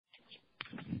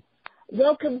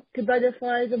Welcome to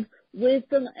Butterflies of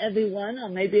Wisdom, everyone, or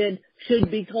maybe it should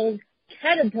be called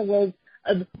Caterpillars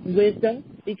of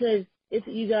Wisdom, because if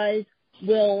you guys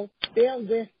will bear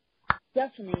with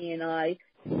Stephanie and I,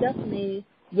 Stephanie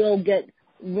will get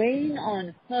rain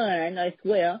on her, and I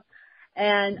swear,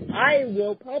 and I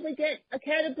will probably get a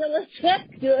caterpillar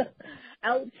tractor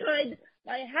outside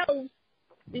my house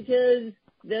because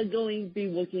they're going to be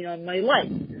working on my life.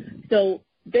 So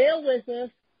bear with us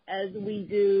as we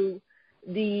do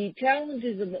the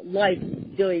challenges of life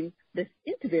during this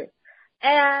interview.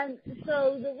 And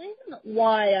so the reason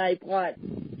why I brought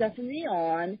Stephanie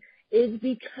on is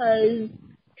because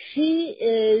she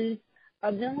is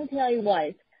a military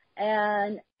wife.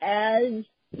 And as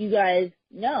you guys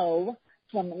know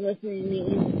from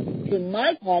listening to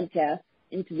my podcast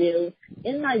interview,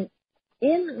 in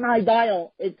my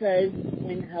bio it says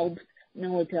 "When helps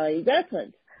military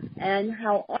veterans." And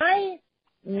how I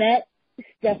met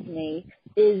Stephanie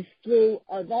is through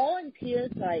a volunteer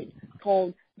site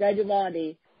called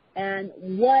Veterati. And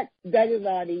what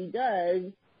Veterati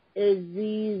does is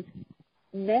these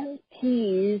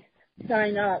mentees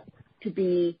sign up to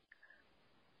be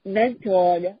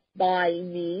mentored by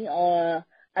me or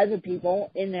other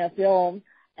people in their field.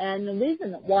 And the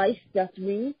reason why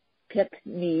Stephanie picked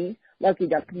me, lucky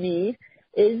duck me,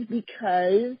 is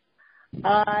because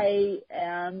I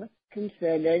am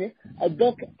considered a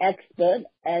book expert,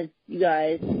 as you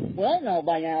guys well know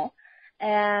by now,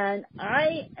 and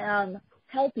I am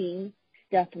helping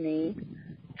Stephanie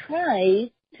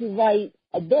try to write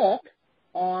a book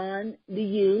on the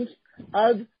use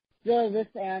of service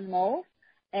animals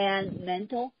and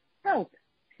mental health.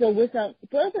 So without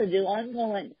further ado, I'm going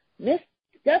to let Miss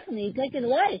Stephanie take it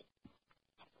away.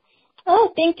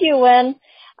 Oh, thank you, Wen.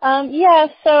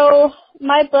 So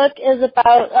my book is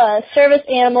about service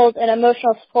animals and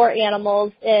emotional support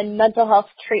animals in mental health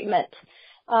treatment.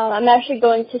 I'm actually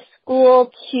going to school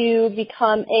to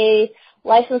become a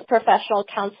licensed professional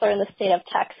counselor in the state of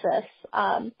Texas.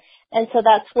 And so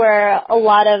that's where a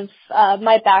lot of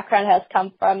my background has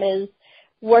come from, is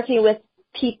working with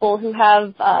people who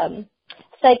have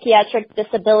psychiatric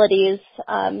disabilities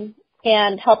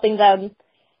and helping them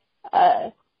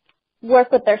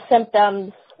work with their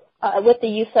symptoms with the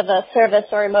use of a service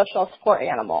or emotional support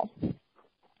animal.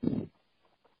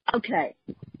 Okay,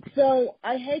 so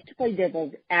I hate to play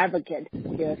devil's advocate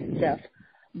here, Steph,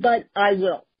 but I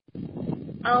will.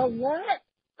 A lot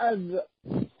of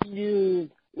news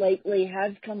lately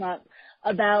has come up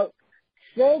about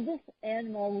service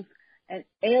animals and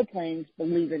airplanes,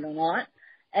 believe it or not,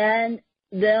 and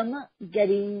the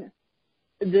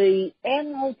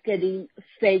animals getting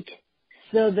fake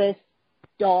service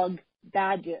dog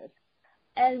badges.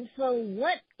 And so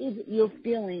what is your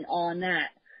feeling on that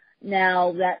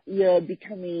now that you're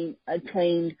becoming a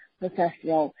trained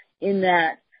professional in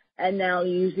that and now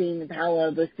using the power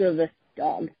of a service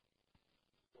dog?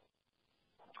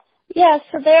 Yeah,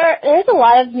 so there's a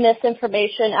lot of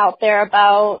misinformation out there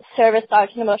about service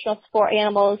dogs and emotional support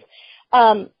animals.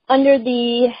 Under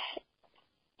the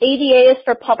ADA is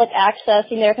for Public Access,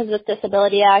 the Americans with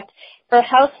Disability Act.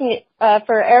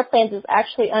 For airplanes is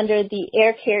actually under the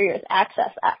Air Carriers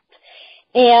Access Act.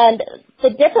 And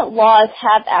the different laws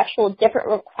have actual different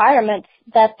requirements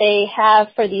that they have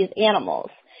for these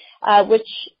animals, which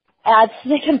adds to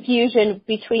the confusion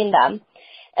between them.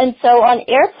 And so on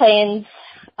airplanes,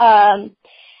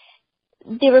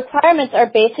 the requirements are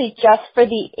basically just for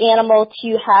the animal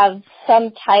to have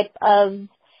some type of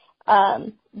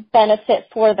benefit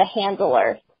for the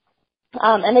handler.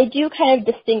 And they do kind of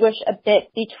distinguish a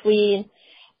bit between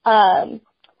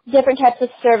different types of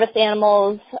service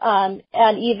animals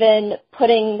and even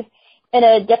putting in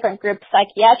a different group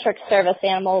psychiatric service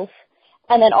animals,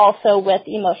 and then also with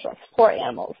emotional support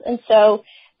animals. And so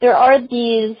there are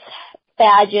these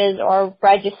badges or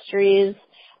registries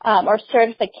or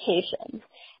certifications.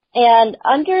 And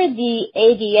under the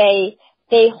ADA,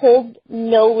 they hold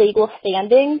no legal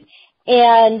standing,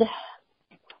 and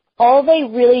all they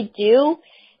really do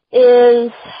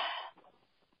is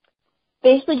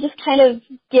basically just kind of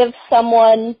give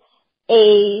someone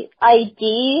a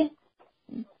ID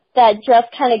that just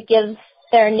kind of gives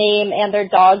their name and their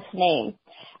dog's name.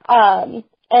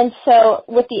 And so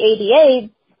with the ADA,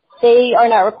 they are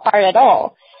not required at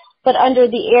all. But under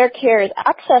the Air Carriers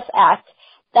Access Act,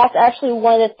 that's actually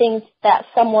one of the things that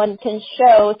someone can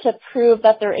show to prove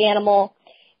that their animal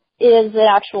is an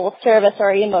actual service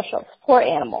or emotional support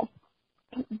animal.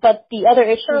 But the other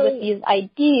issue with these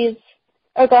IDs,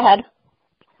 go ahead.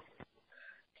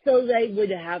 So they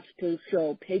would have to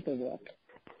show paperwork.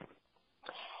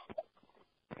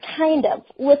 Kind of.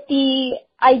 With the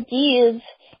IDs,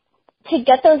 to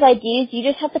get those IDs, you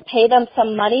just have to pay them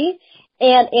some money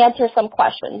and answer some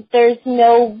questions. There's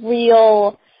no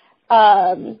real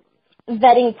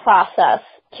vetting process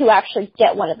to actually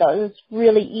get one of those. It's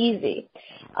really easy.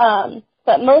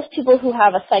 But most people who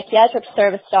have a psychiatric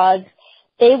service dog,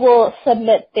 they will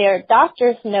submit their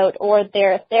doctor's note or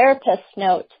their therapist's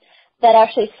note that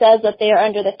actually says that they are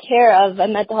under the care of a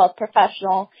mental health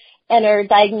professional and are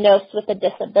diagnosed with a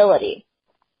disability.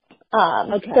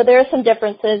 So there are some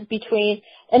differences between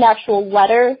an actual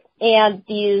letter and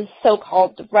these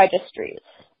so-called registries.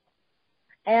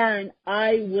 And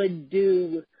I would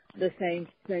do the same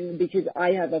thing because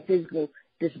I have a physical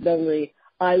disability.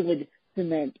 I would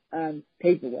submit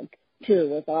paperwork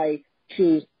too if I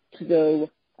choose to go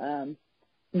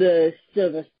the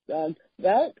service dog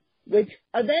route, which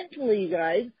eventually,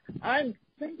 guys, I'm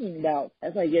thinking about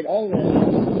as I get older.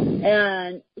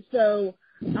 And so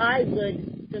I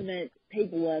would submit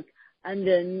paperwork and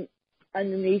then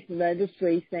underneath the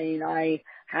registry saying I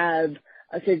have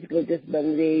a physical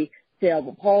disability,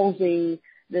 cerebral palsy,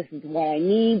 this is why I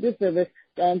need the service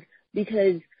dog,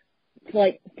 because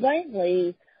quite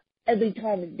frankly, every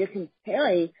time Dick and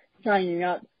Harry signing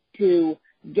up to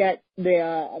get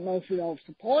their emotional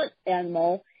support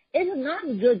animal is not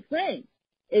a good thing.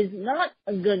 It's not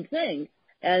a good thing.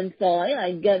 And sorry,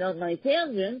 I get on my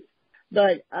tangents,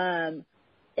 but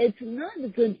it's not a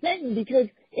good thing because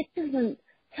it doesn't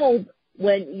help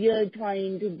when you're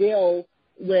trying to deal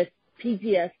with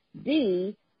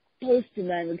PTSD,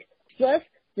 post-traumatic stress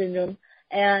syndrome,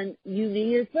 and you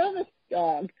need a service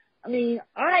dog. I mean,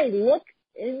 I looked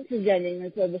into getting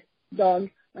a service dog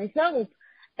myself,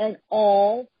 and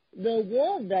all the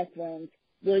war veterans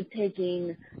were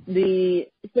taking the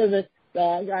service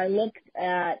dog. I looked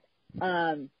at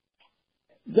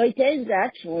Great Danes,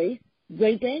 actually.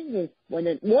 Great Danes is what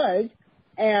it was,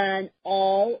 and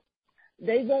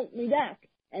they wrote me back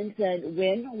and said,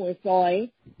 Win, we're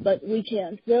sorry, but we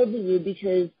can't serve you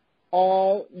because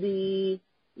all the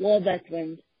war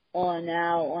veterans are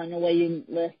now on a waiting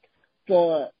list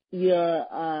for your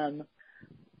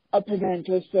a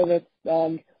potential service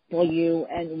dog for you,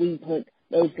 and we put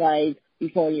those guys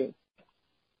before you.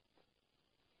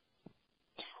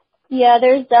 Yeah,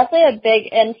 there's definitely a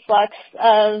big influx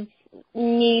of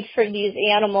need for these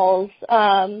animals.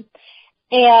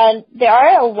 And there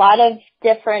are a lot of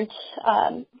different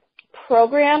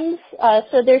programs.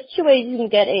 So there's two ways you can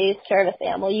get a service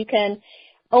animal. You can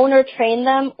own or train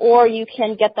them, or you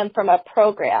can get them from a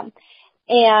program.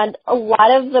 And a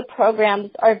lot of the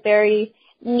programs are very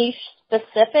niche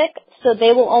specific, so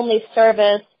they will only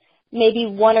service maybe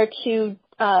one or two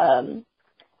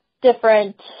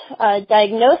different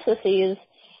diagnoses,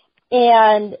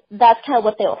 and that's kind of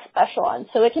what they'll special on.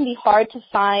 So it can be hard to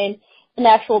find an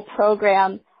actual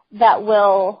program that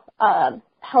will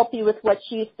help you with what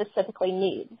you specifically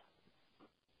need.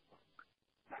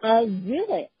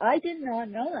 Really? I did not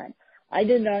know that. I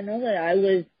did not know that I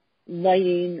was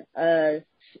writing a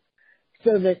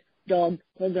service dog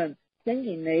program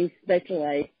thinking they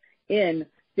specialize in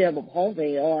cerebral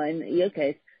palsy or, in your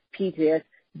case,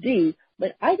 PTSD.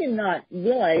 But I did not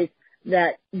realize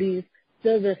that these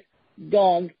service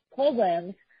dog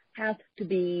programs have to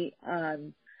be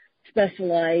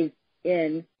specialized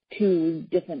in two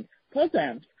different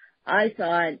programs. I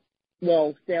thought,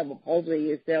 well, cerebral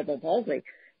palsy is cerebral palsy.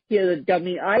 Here, the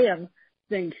dummy I am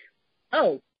thinks,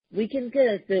 oh, we can get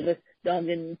a service dog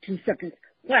in 2 seconds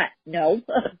flat. No.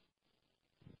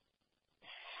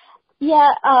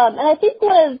 Yeah, and I think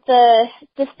one of the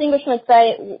distinguishments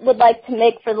I would like to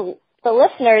make for the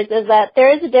listeners is that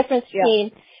there is a difference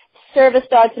between service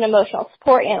dogs and emotional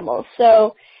support animals.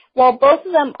 So while both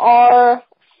of them are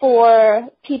for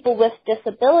people with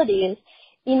disabilities,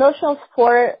 emotional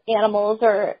support animals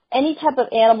or any type of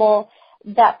animal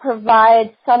that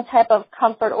provides some type of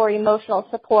comfort or emotional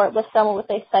support with someone with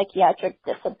a psychiatric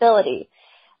disability.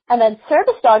 And then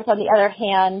service dogs, on the other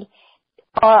hand,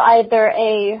 are either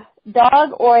a dog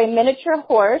or a miniature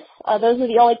horse. Those are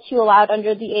the only two allowed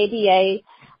under the ADA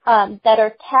that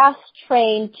are task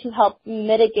trained to help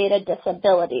mitigate a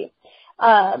disability.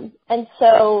 And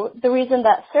so the reason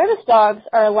that service dogs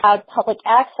are allowed public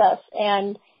access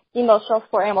and emotional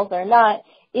support animals are not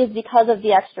is because of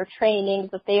the extra training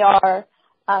that they are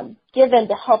given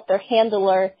to help their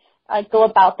handler go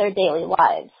about their daily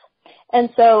lives. And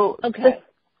so,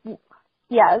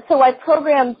 so why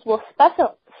programs will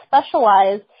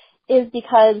specialize is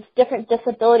because different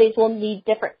disabilities will need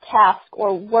different tasks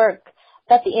or work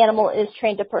that the animal is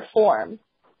trained to perform.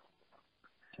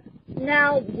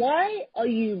 Now, why are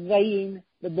you writing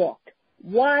the book?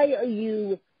 Why are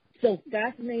you so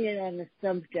fascinated on the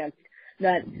subject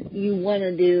that you want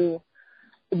to do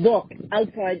book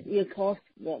outside your course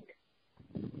book?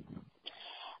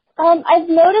 I've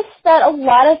noticed that a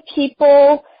lot of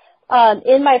people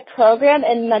in my program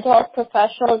and mental health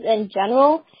professionals in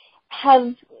general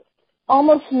have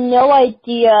almost no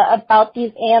idea about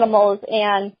these animals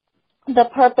and the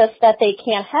purpose that they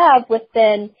can have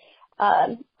within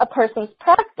a person's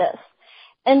practice.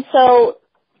 And so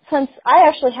since I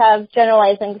actually have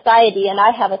generalized anxiety and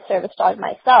I have a service dog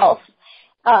myself,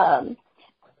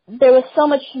 there was so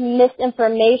much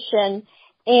misinformation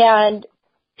and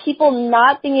people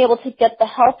not being able to get the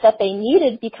help that they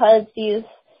needed because these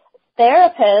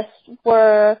therapists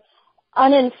were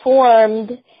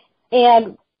uninformed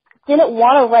and didn't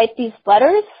want to write these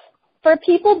letters for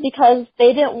people because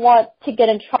they didn't want to get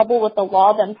in trouble with the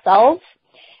law themselves,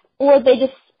 or they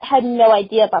just had no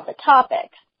idea about the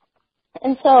topic.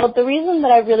 And so the reason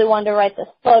that I really wanted to write this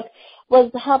book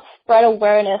was to help spread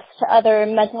awareness to other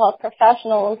mental health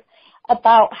professionals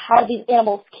about how these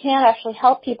animals can actually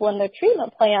help people in their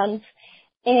treatment plans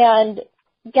and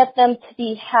get them to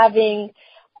be having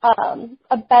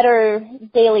a better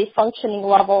daily functioning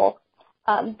level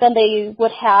than they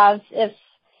would have if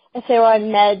they were on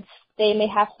meds. They may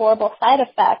have horrible side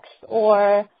effects,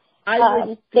 or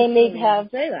they may have.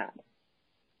 Say that.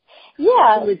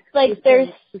 Yeah, like there's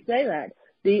to say that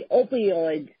the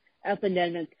opioid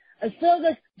epidemic. A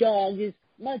service dog is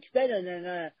much better than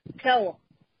a pill.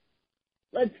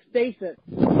 Let's face it.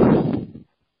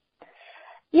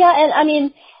 Yeah, and I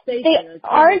mean they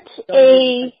aren't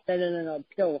a better than a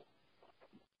pill.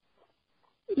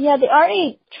 Yeah, they aren't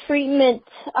a treatment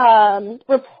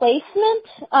replacement,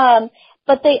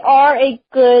 but they are a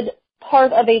good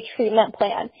part of a treatment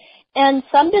plan. And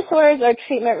some disorders are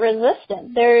treatment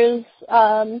resistant. There's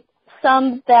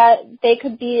some that they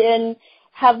could be in,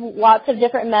 have lots of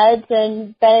different meds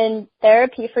and been in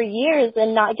therapy for years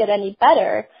and not get any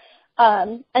better.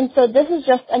 And so this is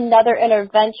just another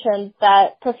intervention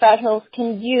that professionals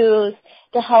can use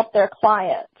to help their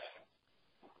clients.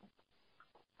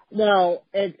 Well,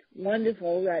 it's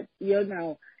wonderful that you're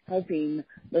now helping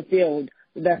the field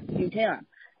the best you can.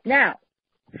 Now,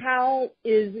 how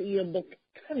is your book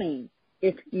coming,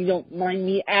 if you don't mind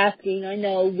me asking? I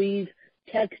know we've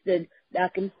texted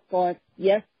back and forth.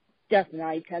 Yes, Stephanie,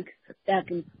 I text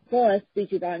back and forth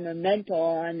because I'm a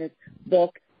mentor on this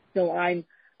book, so I'm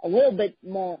a little bit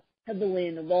more heavily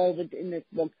involved in this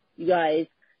book, you guys,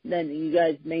 than you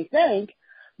guys may think.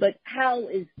 But how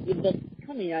is your book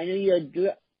coming? I know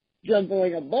you're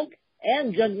juggling a book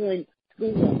and juggling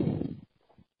schoolwork.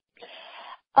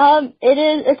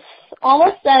 It's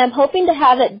almost done. I'm hoping to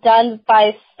have it done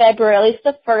by February, at least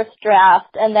the first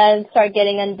draft, and then start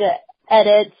getting into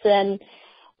edits and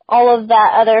all of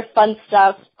that other fun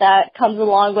stuff that comes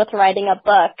along with writing a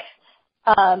book.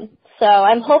 So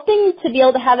I'm hoping to be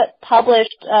able to have it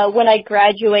published when I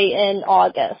graduate in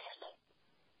August.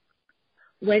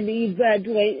 When you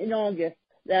graduate in August,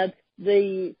 that's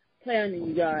the plan,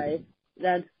 you guys.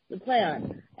 That's the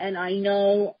plan. And I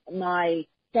know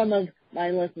some of my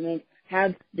listeners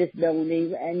have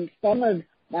disabilities, and some of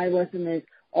my listeners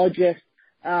are just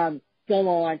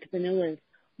solo entrepreneurs.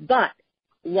 But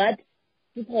let's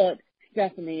support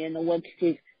Stephanie and the work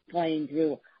she's trying to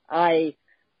do. I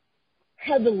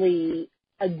heavily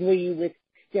agree with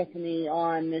Stephanie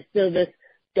on the service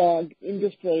dog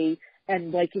industry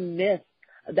and breaking myths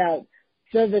about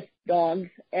service dogs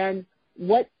and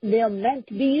what they're meant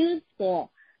to be used for.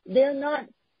 They're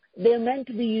meant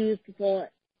to be used for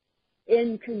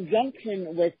in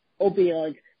conjunction with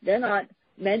opioids. They're not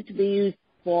meant to be used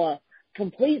for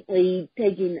completely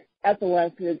taking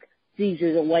epileptic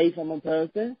seizures away from a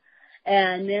person,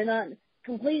 and they're not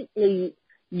completely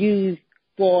used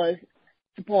for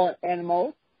support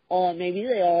animals, or maybe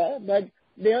they are, but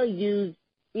they're used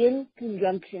in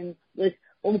conjunction with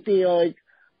opioids,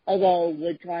 although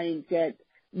we're trying to get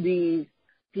these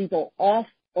people off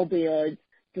opioids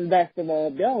to the best of our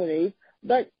ability.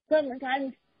 But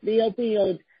sometimes the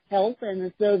opioids help, and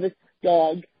the service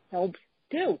dog helps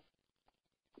too.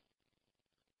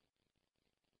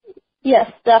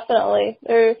 Yes, definitely.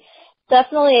 They're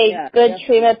definitely a good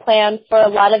treatment plan for a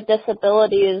lot of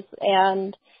disabilities,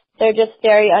 and they're just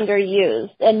very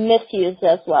underused and misused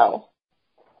as well.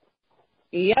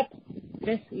 Yep,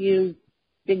 misused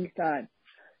big time.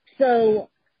 So,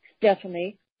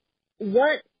 Stephanie,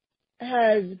 what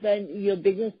has been your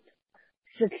biggest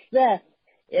success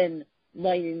in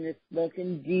writing this book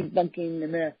and debunking the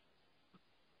myth?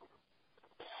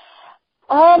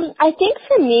 I think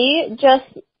for me, just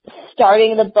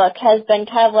starting the book has been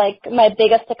kind of like my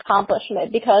biggest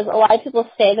accomplishment, because a lot of people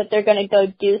say that they're going to go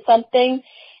do something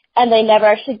and they never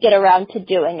actually get around to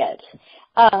doing it.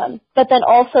 But then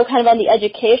also kind of on the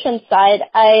education side,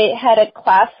 I had a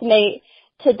classmate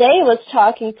today was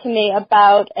talking to me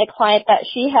about a client that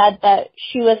she had that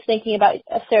she was thinking about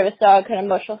a service dog and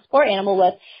emotional support animal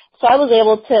with. So I was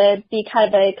able to be kind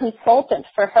of a consultant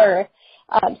for her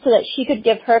so that she could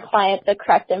give her client the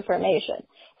correct information.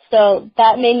 So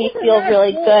that made me feel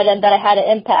really good and that I had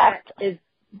an impact. That is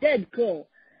dead cool.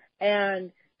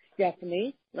 And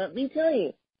Stephanie, let me tell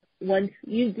you, once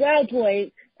you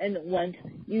graduate and once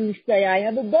you say I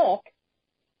have a book,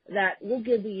 that will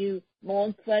give you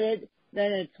more credit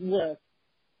than it's worth.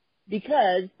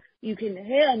 Because you can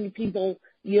hand people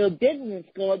your business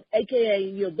card, aka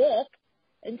your book,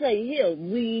 and say, here,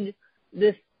 read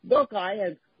this book I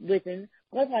have written.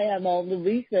 Plus I have all the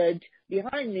research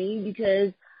behind me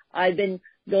because I've been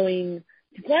going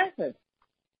to classes.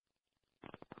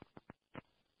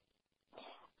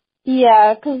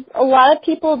 Yeah, because a lot of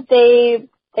people, there's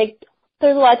a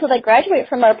lot of people that graduate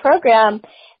from our program,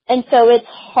 and so it's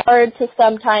hard to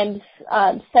sometimes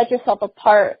set yourself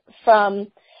apart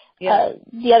from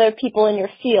the other people in your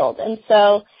field. And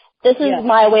so this is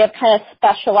my way of kind of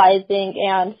specializing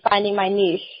and finding my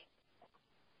niche.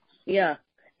 Yeah,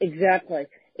 exactly.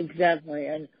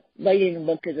 And writing a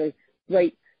book is a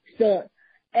great start.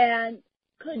 And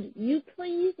could you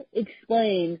please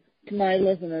explain to my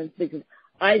listeners, because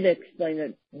I've explained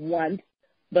it once,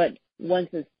 but once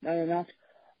is not enough,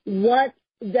 what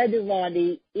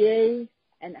Vetterati is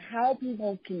and how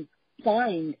people can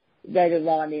find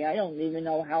Vetterati. I don't even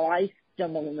know how I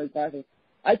stumbled across it.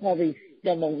 I probably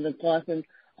stumbled across it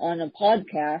on a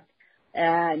podcast,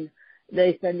 and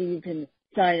they said you can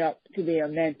sign up to be a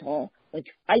mentor, which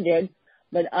I did,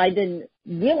 but I didn't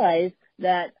realize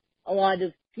that a lot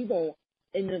of people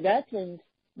in the veterans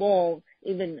world,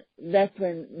 even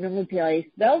veteran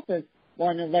military spouses,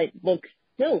 want to write books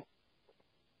too.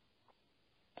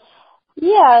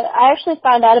 Yeah, I actually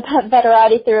found out about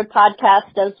Vetterati through a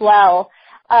podcast as well.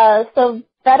 So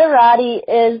Vetterati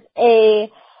is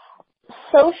a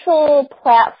social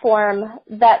platform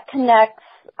that connects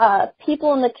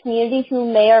people in the community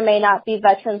who may or may not be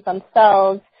veterans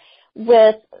themselves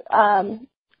with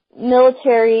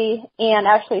military and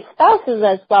actually spouses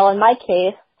as well in my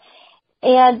case.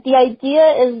 And the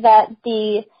idea is that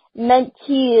the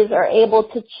mentees are able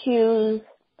to choose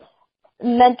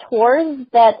mentors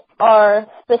that are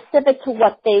specific to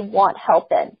what they want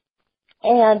help in.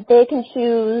 And they can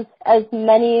choose as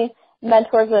many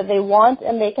mentors as they want,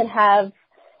 and they can have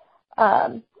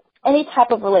any type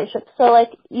of relationship. So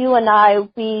like you and I,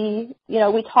 we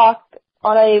talk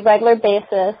on a regular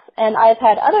basis, and I've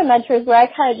had other mentors where I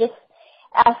kind of just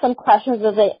ask them questions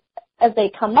as they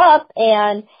come up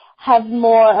and have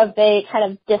more of a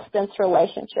kind of distance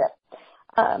relationship.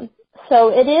 So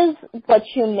it is what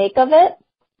you make of it.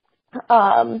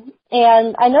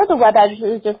 And I know the web address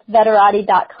is just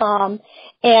Vetterati.com,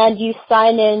 and you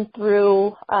sign in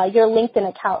through your LinkedIn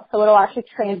account, so it'll actually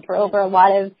transfer over a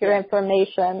lot of your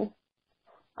information,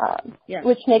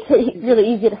 which makes it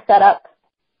really easy to set up.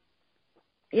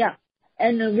 Yeah,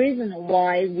 and the reason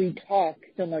why we talk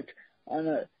so much on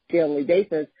a daily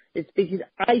basis is because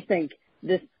I think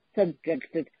this subject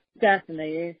is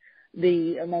fascinating,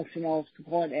 the emotional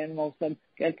support animal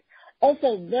subject.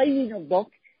 Also, writing a book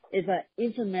is an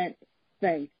intimate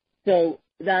thing. So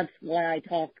that's why I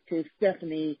talk to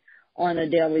Stephanie on a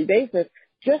daily basis,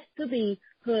 just to be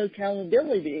her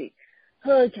accountability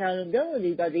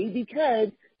buddy,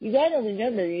 because you gotta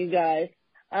remember, you guys,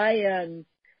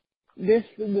 this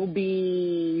will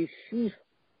be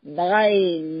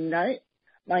my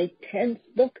 10th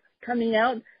book coming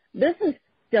out. This is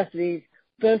Stephanie's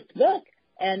first book,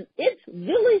 and it's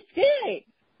really scary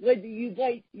when you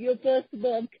write your first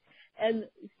book. And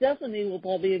Stephanie will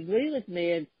probably agree with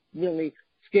me, it's really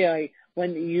scary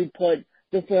when you put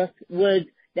the first words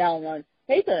down on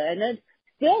paper. And it's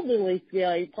still really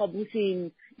scary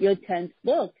publishing your 10th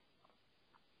book.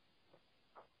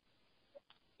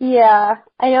 Yeah,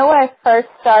 I know when I first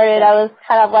started, I was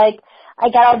kind of like, I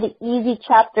got all the easy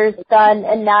chapters done,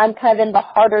 and now I'm kind of in the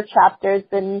harder chapters,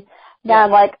 and now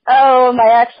I'm like, oh, am I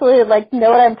actually,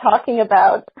 know what I'm talking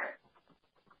about?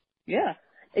 Yeah,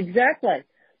 exactly.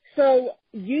 So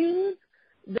use,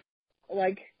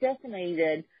 like Stephanie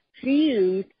did, she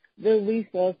used the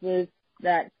resources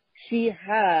that she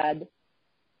had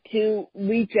to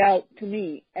reach out to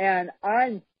me. And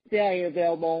I'm very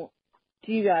available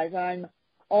to you guys. I'm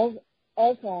also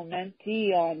a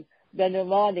mentee on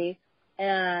Vetterati.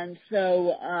 And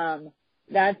so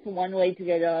that's one way to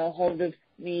get a hold of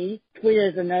me.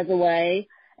 Twitter's another way.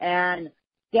 And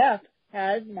Steph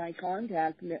has my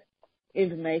contact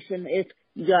information if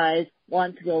you guys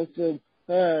want to go through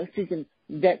her. She can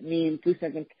Get Me in 2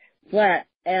 Seconds Flat.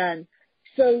 And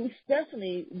so,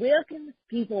 Stephanie, where can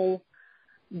people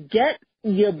get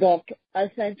your book,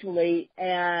 essentially,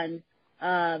 and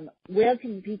where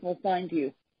can people find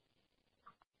you?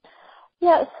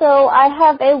 Yeah, so I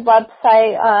have a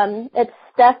website. It's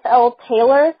Steph L.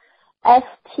 Taylor,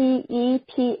 STEPHLTAYLOR.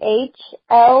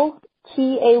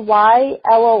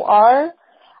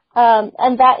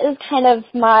 And that is kind of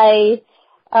my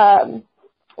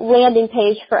landing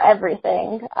page for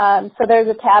everything. So there's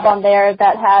a tab on there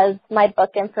that has my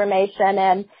book information,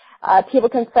 and people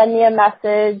can send me a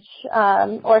message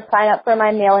or sign up for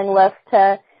my mailing list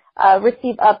to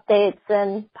receive updates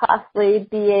and possibly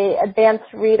be an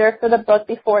advanced reader for the book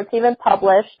before it's even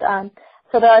published.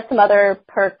 So there are some other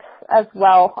perks as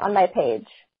well on my page.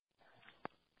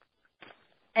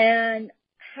 And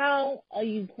how are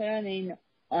you planning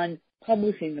on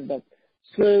publishing the book?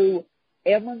 Through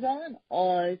Amazon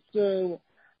or through,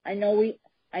 I know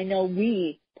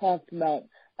we talked about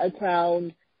a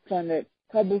crowdfunded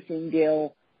publishing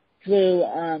deal through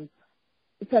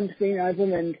something other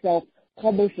than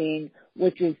self-publishing,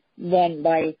 which is run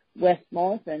by Wes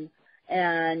Morrison.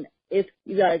 And if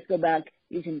you guys go back,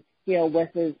 you can hear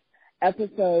Wes's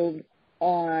episode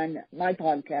on my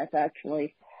podcast,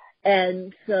 actually.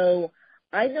 And so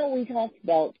I know we talked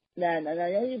about that, and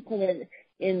I know you put it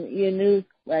in your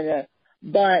newsletter,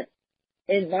 but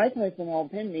in my personal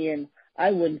opinion,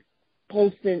 I would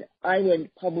publish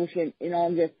it in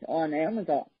August on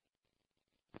Amazon.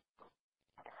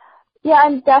 Yeah,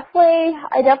 I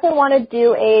definitely want to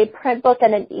do a print book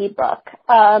and an ebook.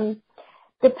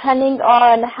 Depending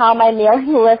on how my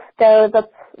mailing list goes, that's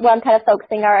what I'm kind of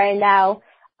focusing on right now.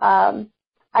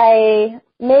 I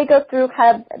may go through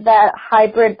kind of that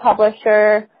hybrid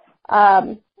publisher,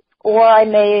 or I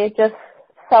may just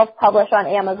self-publish on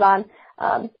Amazon.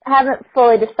 I haven't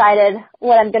fully decided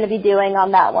what I'm going to be doing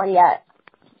on that one yet.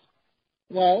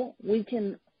 Well, we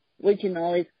can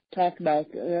always talk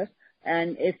about this,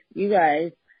 and if you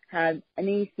guys have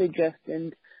any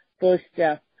suggestions for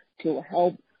stuff to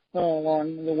help her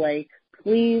along the way,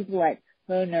 please let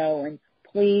her know, and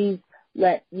please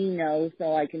let me know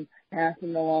so I can pass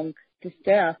it along to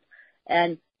Steph.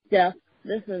 And Steph,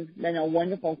 this has been a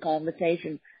wonderful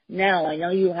conversation. Now, I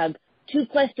know you have 2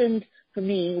 questions for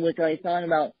me, which I thought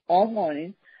about all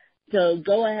morning. So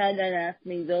go ahead and ask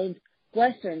me those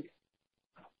questions.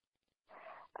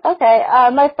 Okay.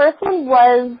 My first one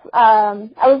was,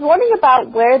 I was wondering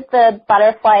about where the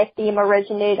butterfly theme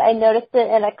originated. I noticed it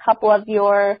in a couple of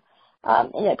your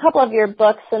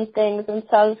books and things, and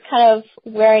so I was kind of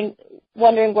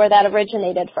wondering where that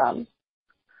originated from.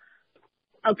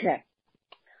 Okay.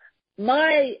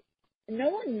 No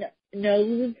one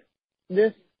knows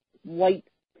this quite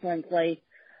frankly,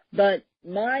 but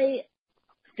my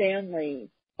family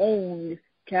owned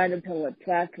Caterpillar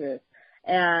tractors,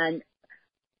 and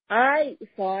I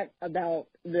thought about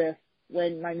this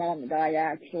when my mom died,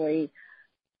 actually.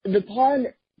 The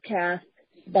podcast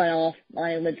spun off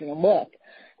my original book,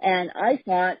 and I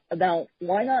thought about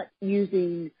why not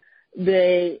using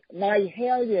my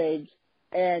heritage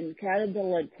and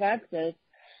Caterpillar tractors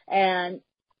and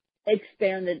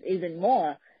expand it even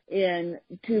more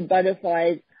into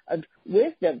Butterflies of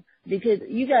Wisdom, because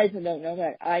you guys don't know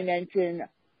that I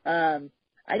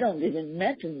don't even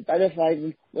mention Butterflies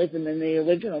of Wisdom in the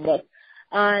original book.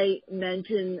 I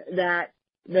mentioned that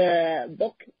the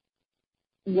book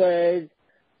was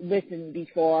written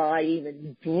before I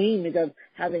even dreamed of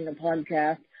having a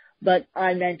podcast, but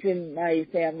I mentioned my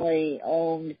family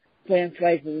owned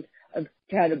franchises of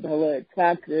Caterpillar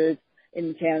tractors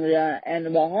in Canada and the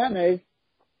Bahamas,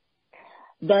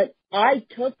 but I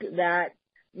took that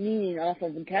meaning off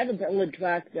of the Caterpillar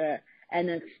tractor and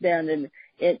expanded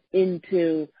it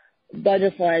into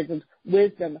Butterflies of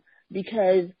Wisdom,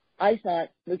 because I thought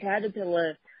the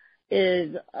caterpillar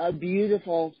is a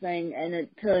beautiful thing and it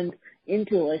turns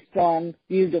into a strong,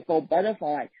 beautiful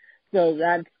butterfly. So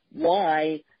that's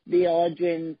why the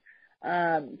origin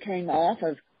came off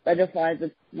of Butterflies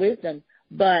of Wisdom.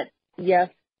 But yes,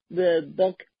 the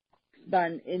book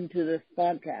spun into this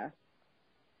podcast.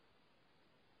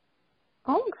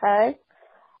 Okay.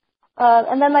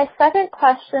 And then my second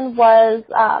question was,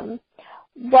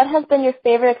 what has been your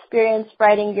favorite experience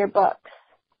writing your books?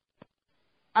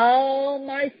 Oh,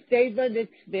 my favorite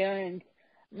experience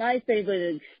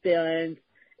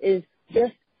is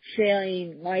just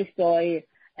sharing my story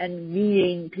and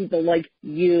meeting people like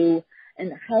you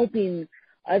and helping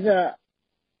other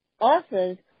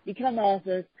authors become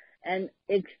authors and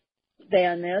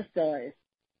expand their stories.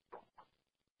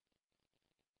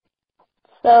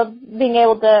 So being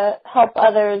able to help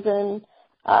others and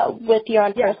with your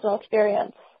own personal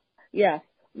experience. Yes,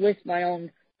 with my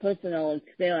own personal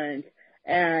experience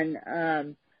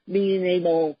and being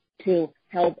able to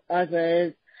help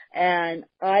others. And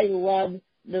I love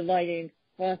the writing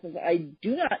process. I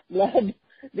do not love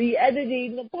the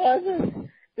editing process.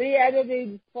 The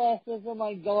editing process, oh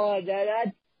my God,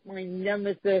 that's my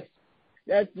nemesis.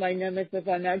 That's my nemesis.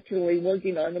 I'm actually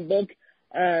working on a book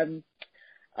on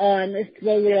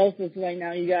scoliosis right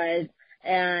now, you guys,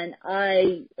 and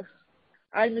I'm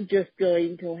just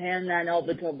going to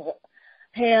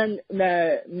hand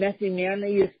the messy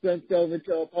manuscript over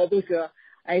to a publisher.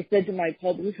 I said to my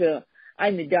publisher,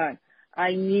 I'm done.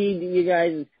 I need you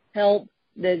guys' help.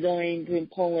 They're going to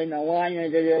pull in a line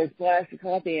editor, slash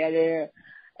copy editor,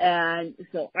 and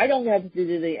so I don't have to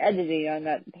do the editing on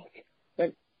that book.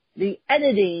 But the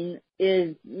editing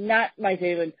is not my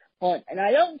favorite part, and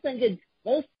I don't think it's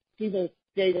most people's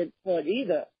favorite part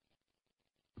either.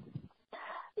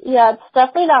 Yeah, it's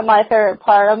definitely not my favorite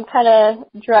part. I'm kind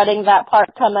of dreading that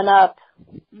part coming up.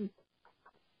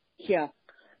 Yeah,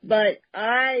 but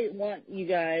I want you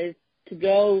guys to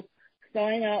go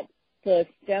sign up for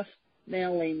Steph's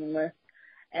mailing list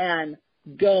and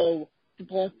go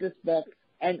support this book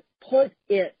and put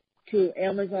it to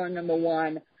Amazon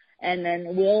 #1, and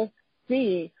then we'll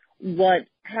see what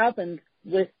happens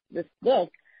with this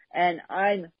book. And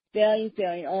I'm very,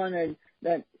 very honored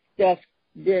that Steph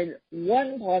did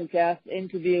one podcast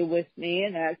interview with me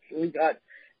and actually got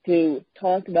to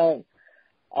talk about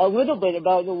a little bit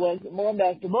about the work, more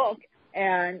about the book,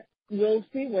 and we'll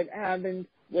see what happens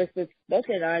with this book.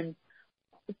 And I'm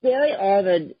very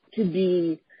honored to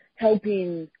be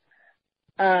helping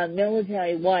a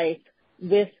military wife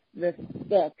with this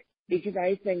book, because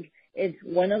I think it's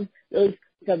one of those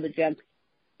subjects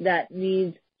that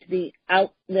needs to be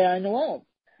out there in the world.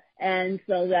 And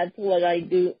so that's what I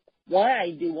do, why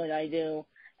I do what I do,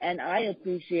 and I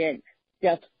appreciate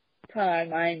Steph's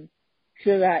time. I'm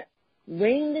sure that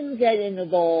Wayne didn't get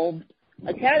involved.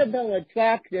 A Caterpillar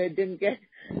tractor didn't get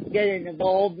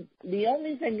involved. The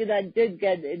only thing that I did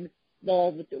get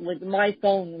involved was my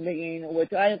phone ringing,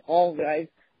 which I apologize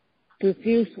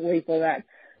profusely for that.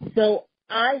 So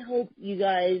I hope you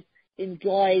guys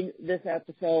enjoyed this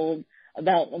episode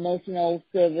about emotional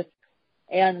service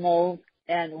animals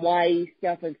and why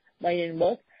Steph is writing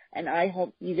books. And I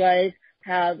hope you guys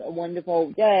have a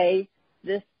wonderful day.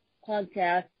 This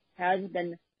podcast has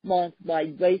been launched by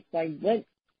Grace by Grit.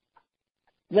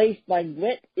 Grace by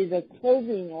Grit is a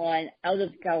clothing line out of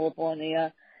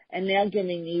California, and they're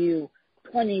giving you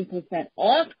 20%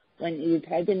 off when you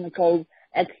type in the code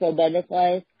Extra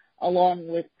Butterflies, along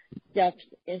with Steph's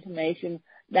information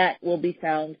that will be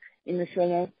found in the show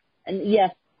notes. And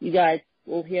yes, you guys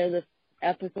will hear this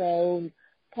episode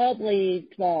probably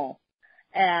tomorrow.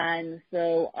 And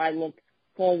so I look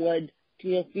forward to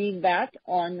your feedback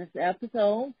on this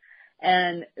episode.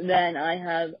 And then I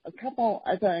have a couple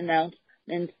other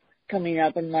announcements coming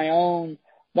up in my own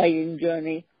writing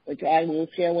journey, which I will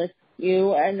share with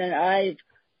you. And then I've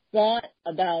thought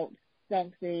about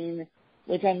something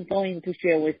which I'm going to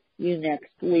share with you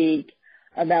next week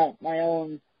about my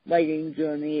own writing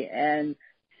journey, and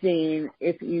seeing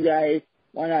if you guys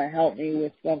want to help me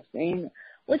with something,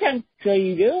 which I'm sure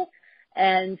you do.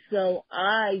 And so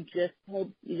I just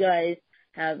hope you guys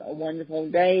have a wonderful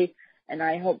day, and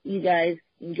I hope you guys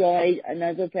enjoyed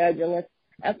another fabulous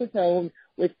episode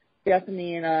with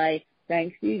Stephanie and I.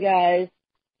 Thanks, you guys.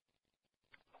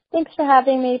 Thanks for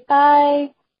having me.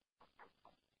 Bye.